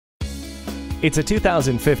It's a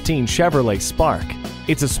 2015 Chevrolet Spark.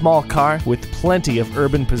 It's a small car with plenty of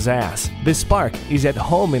urban pizzazz. This Spark is at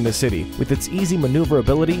home in the city with its easy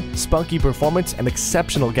maneuverability, spunky performance, and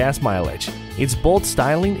exceptional gas mileage. Its bold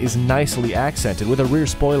styling is nicely accented with a rear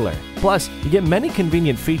spoiler. Plus, you get many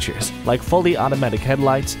convenient features like fully automatic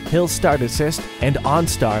headlights, hill start assist, and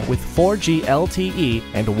OnStar with 4G LTE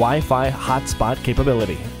and Wi-Fi hotspot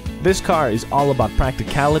capability. This car is all about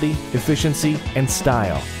practicality, efficiency, and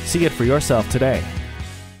style. See it for yourself today.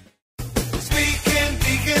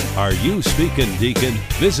 Are you speaking Deacon?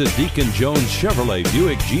 Visit Deacon Jones Chevrolet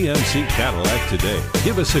Buick GMC Cadillac today.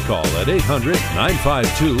 Give us a call at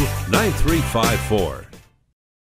 800-952-9354.